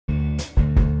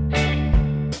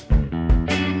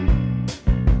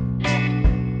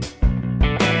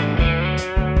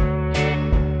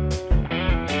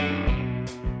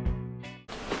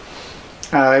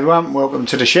Hello everyone, welcome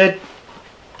to the shed.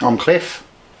 I'm Cliff,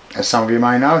 as some of you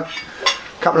may know.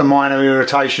 A couple of minor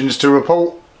irritations to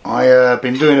report. I've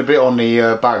been doing a bit on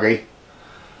the buggy,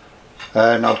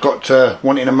 and I've got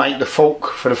wanting to make the fork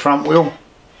for the front wheel,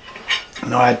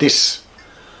 and I had this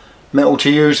metal to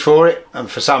use for it,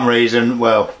 and for some reason,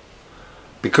 well,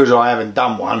 because I haven't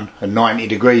done one, a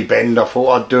 90-degree bend, I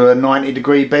thought I'd do a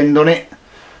 90-degree bend on it.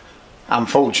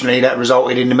 Unfortunately that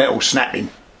resulted in the metal snapping.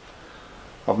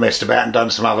 I've messed about and done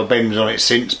some other bends on it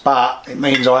since, but it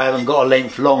means I haven't got a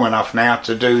length long enough now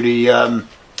to do the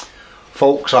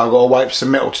fork, so I've got to wait for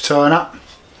some metal to turn up.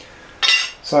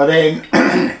 So then,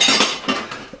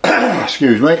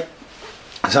 excuse me,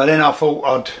 so then I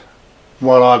thought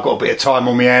while I've got a bit of time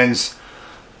on my hands,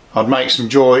 I'd make some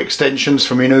jaw extensions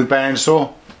for my new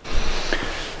bandsaw.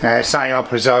 Same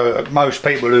up as most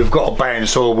people who've got a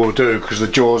bandsaw will do, because the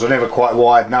jaws are never quite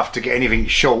wide enough to get anything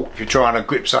short. If you're trying to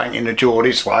grip something in the jaw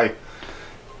this way,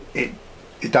 it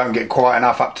don't get quite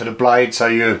enough up to the blade, so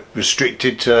you're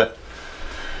restricted to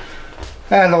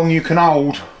how long you can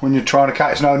hold when you're trying to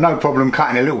cut. It's no problem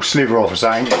cutting a little sliver off or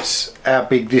something, it's how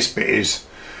big this bit is.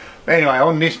 But anyway,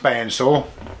 on this bandsaw,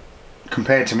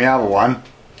 compared to my other one,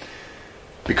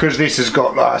 because this has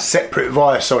got like a separate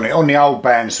vise on it. On the old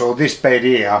bandsaw, this bed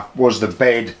here was the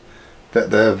bed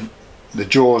that the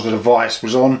jaws of the vise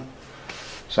was on,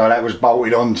 so that was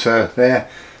bolted onto there,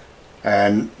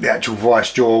 and the actual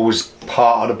vise jaw was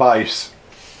part of the base.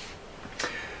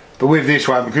 But with this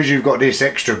one, because you've got this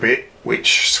extra bit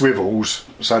which swivels,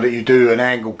 so that you do an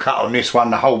angle cut on this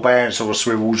one, the whole bandsaw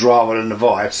swivels rather than the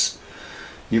vise.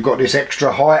 You've got this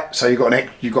extra height, so you've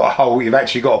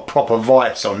actually got a proper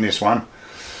vise on this one.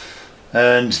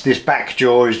 And this back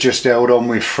jaw is just held on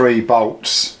with 3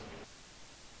 bolts.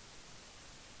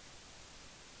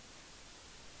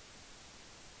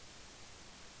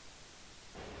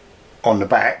 On the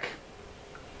back,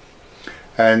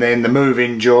 and then the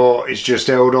moving jaw is just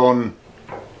held on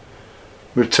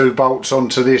with 2 bolts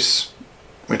onto this,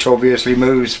 which obviously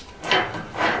moves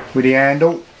with the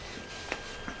handle.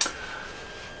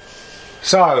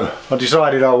 So I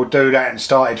decided I would do that and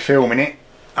started filming it.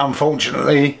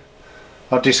 Unfortunately,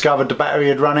 I discovered the battery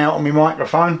had run out on my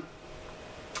microphone,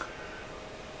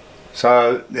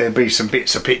 so there'll be some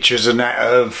bits of pictures and that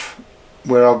of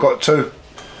where I got to.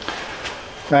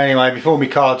 Anyway, before my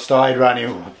card started running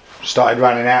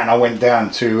out and I went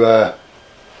down to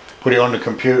put it on the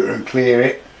computer and clear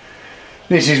it,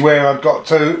 this is where I've got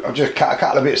to. I've just cut a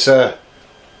couple of bits I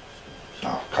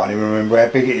can't even remember how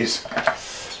big it is.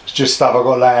 It's just stuff I've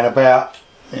got laying about.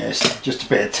 Yeah, it's just a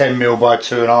bit of 10mm by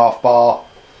 2.5 bar.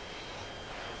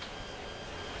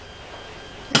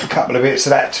 A couple of bits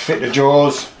of that to fit the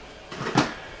jaws.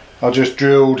 I just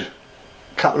drilled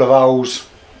a couple of holes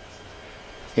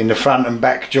in the front and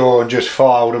back jaw and just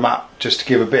filed them up just to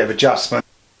give a bit of adjustment.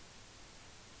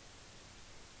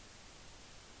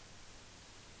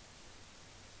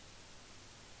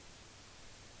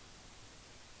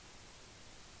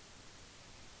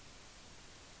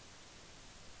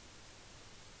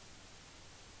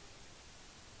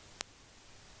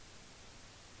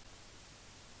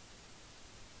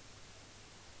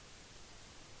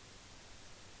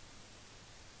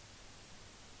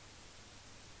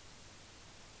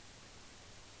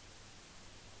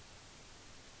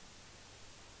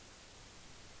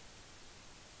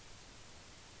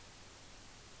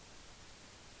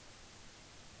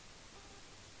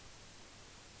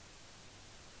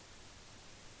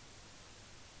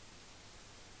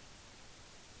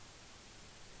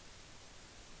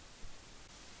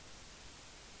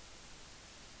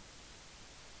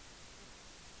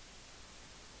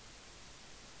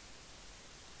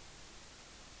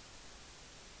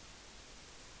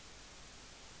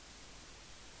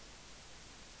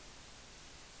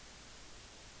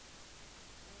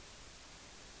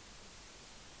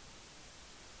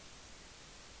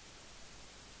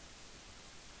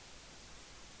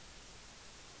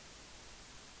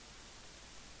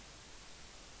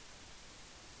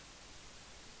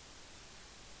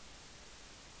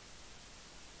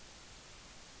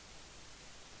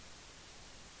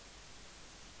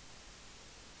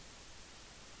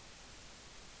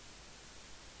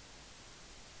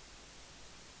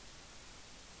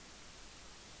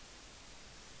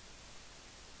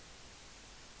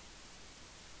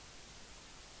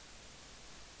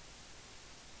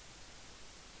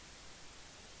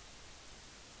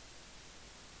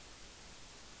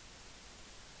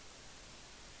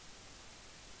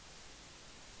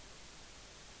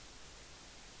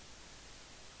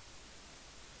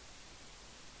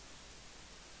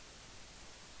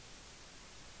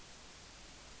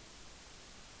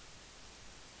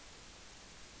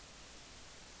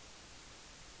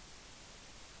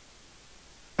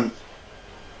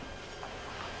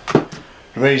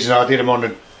 The reason I did them on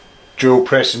the drill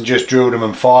press and just drilled them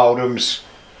and filed them was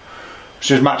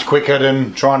just much quicker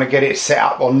than trying to get it set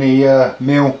up on the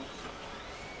mill,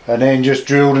 and then just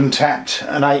drilled and tapped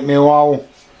an 8mm hole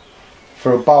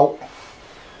for a bolt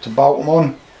to bolt them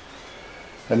on.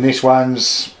 And this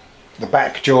one's, the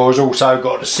back jaw's also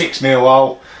got the 6mm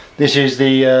hole. This is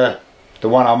the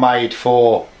one I made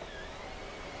for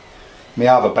my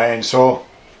other bandsaw.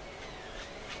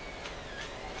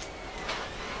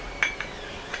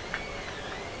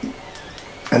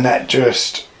 And that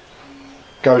just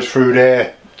goes through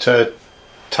there to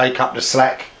take up the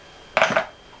slack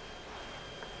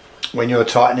when you're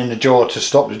tightening the jaw, to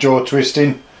stop the jaw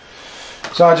twisting.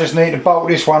 So I just need to bolt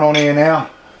this one on here now,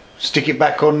 stick it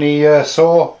back on the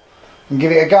saw and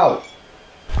give it a go.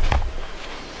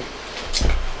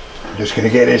 I'm just going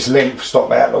to get this length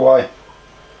stop out of the way.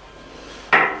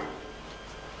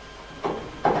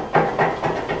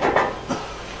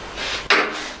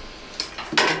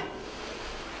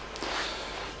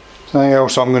 Something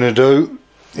else I'm going to do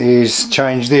is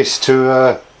change this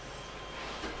to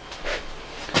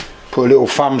put a little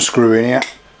thumb screw in here,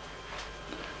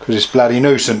 because it's bloody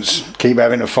nuisance. Keep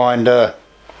having to find a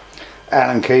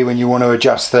Allen key when you want to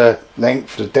adjust the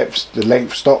length, the depth, the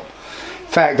length stop. In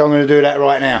fact, I'm going to do that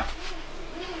right now.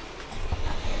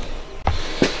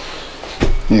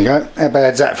 There you go. How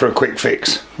bad's that for a quick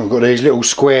fix? I've got these little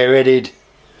square-headed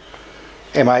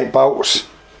M8 bolts.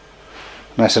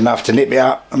 That's enough to nip it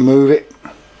up and move it.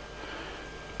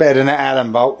 Better than that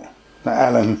Allen bolt. That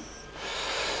Allen,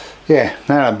 yeah,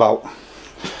 an Allen bolt.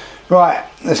 Right,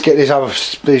 let's get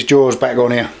these jaws back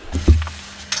on here.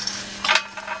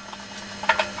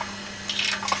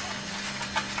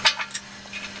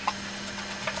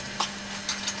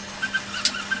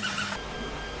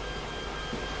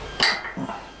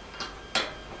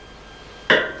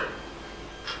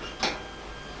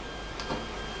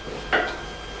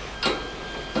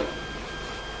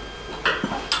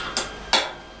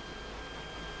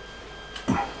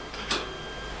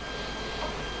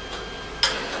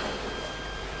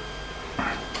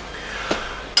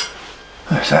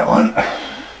 That's that one.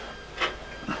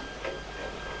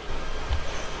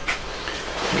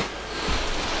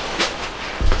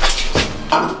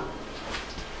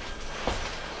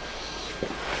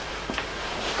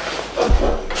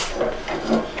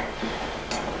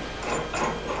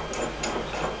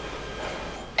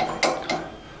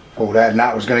 Oh, that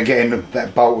nut was going to get in,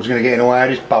 that bolt was going to get in the way of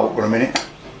this bolt for a minute.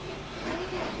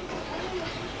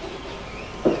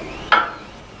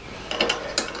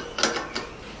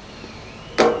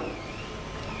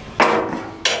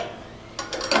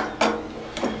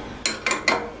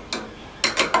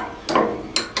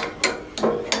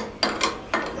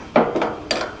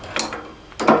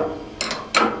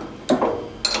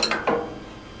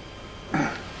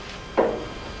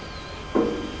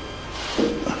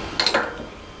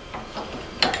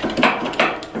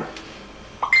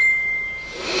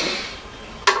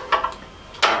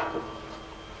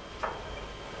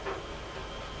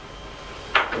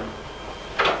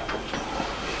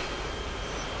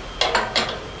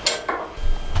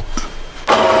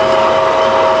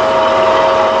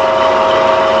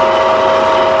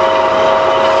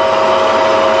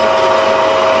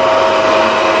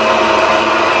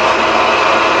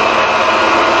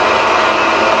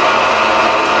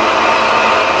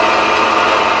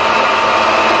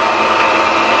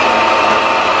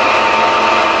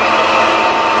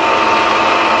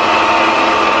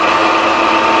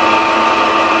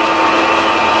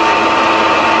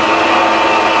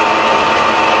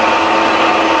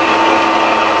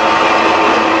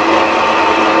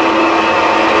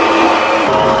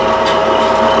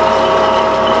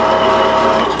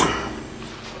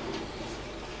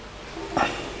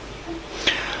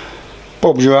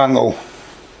 Bob's your uncle.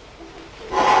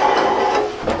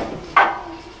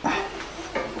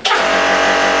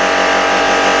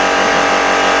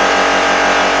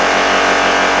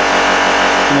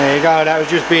 There you go, that was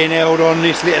just being held on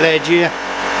this little edge here.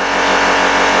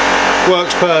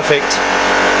 Works perfect.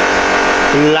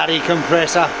 Bloody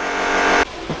compressor.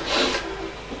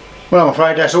 Well, I'm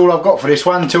afraid that's all I've got for this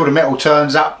one. Until the metal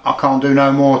turns up, I can't do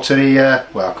no more to the,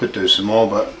 well, I could do some more,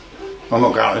 but I'm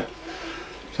not going to.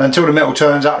 So until the metal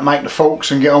turns up and make the forks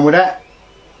and get on with that,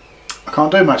 I can't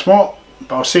do much more.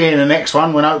 But I'll see you in the next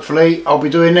one when hopefully I'll be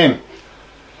doing them.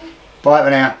 Bye for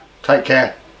now. Take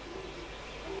care.